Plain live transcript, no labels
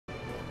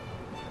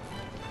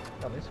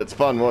It's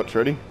fun, watch,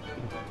 ready?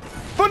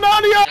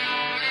 Fernandia!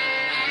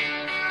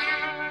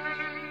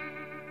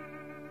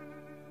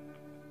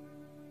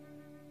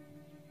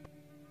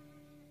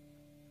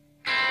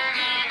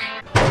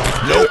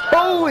 Nope.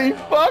 Holy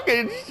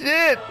fucking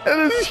shit!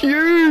 That is a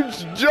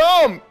huge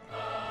jump!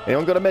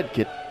 Anyone got a med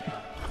kit?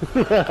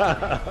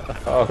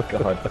 Oh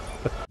god.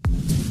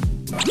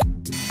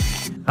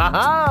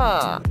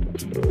 Haha!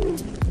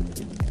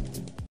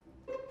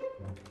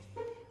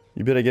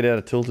 You better get out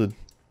of tilted.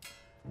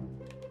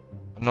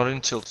 I'm not in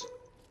tilt.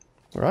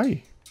 Where are you?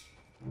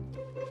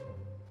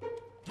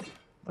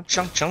 What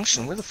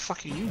junction? Where the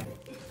fuck are you?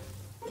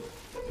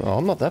 Oh,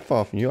 I'm not that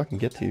far from you. I can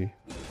get to you.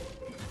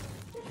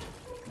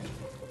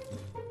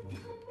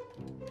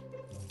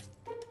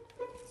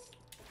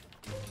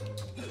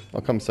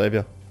 I'll come save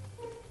you.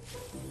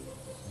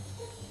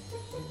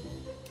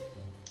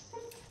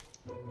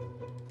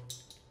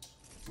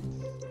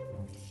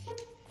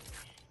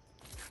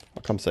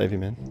 I'll come save you,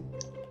 man.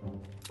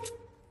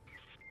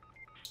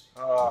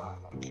 Oh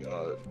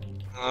god.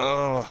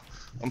 Oh,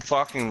 I'm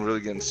fucking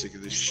really getting sick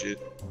of this shit.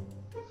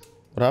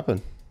 What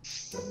happened?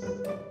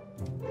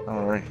 Don't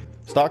worry.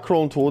 Start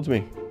crawling towards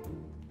me.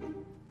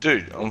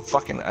 Dude, I'm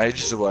fucking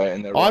ages away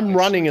and they're I'm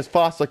running as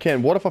fast as I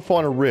can. What if I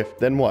find a rift?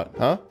 Then what?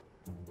 Huh?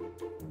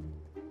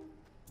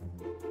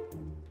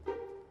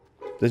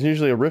 There's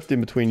usually a rift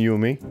in between you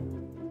and me.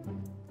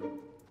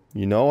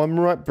 You know I'm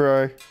right,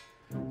 bro.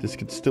 This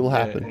could still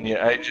happen. Yeah, and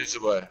you're ages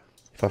away.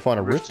 If I find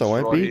a rift, I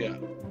won't right be. Here.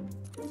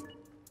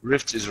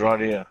 Rift is right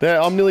here.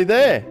 There, I'm nearly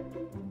there.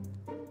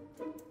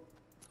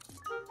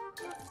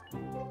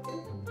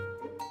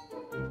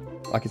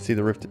 I can see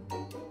the rift.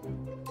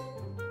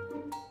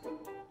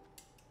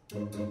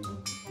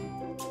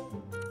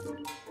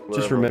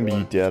 Just remember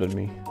you doubted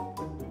me.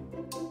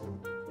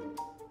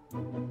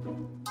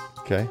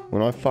 Okay,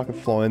 when I fucking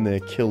fly in there,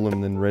 kill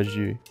them, then res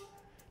you.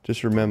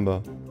 Just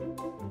remember.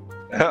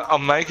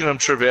 I'm making them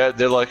trip out.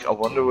 They're like, I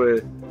wonder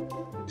where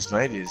his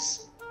mate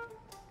is.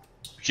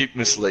 Keep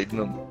misleading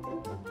them.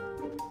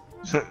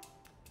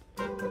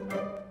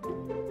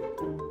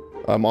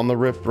 I'm on the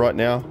rift right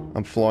now.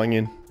 I'm flying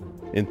in.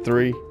 In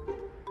 3,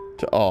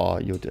 2. Oh,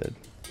 you're dead.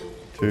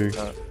 2.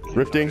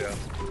 Rifting. Yeah.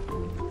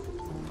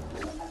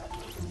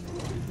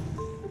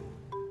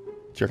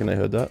 Do you reckon they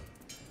heard that?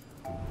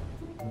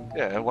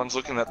 Yeah, one's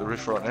looking at the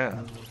rift right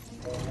now.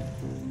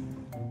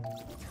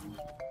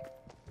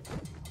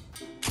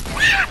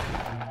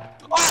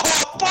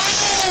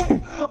 Oh,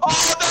 boom!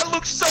 Oh, that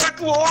looks so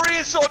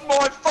glorious on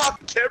my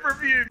fucking camera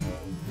view.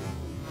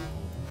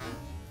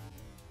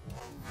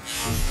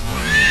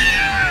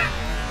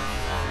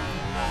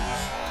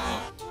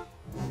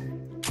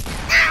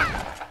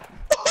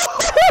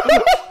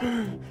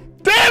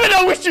 Damn it,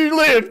 I wish you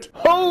lived!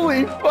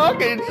 Holy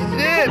fucking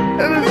shit!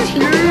 That is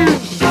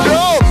huge!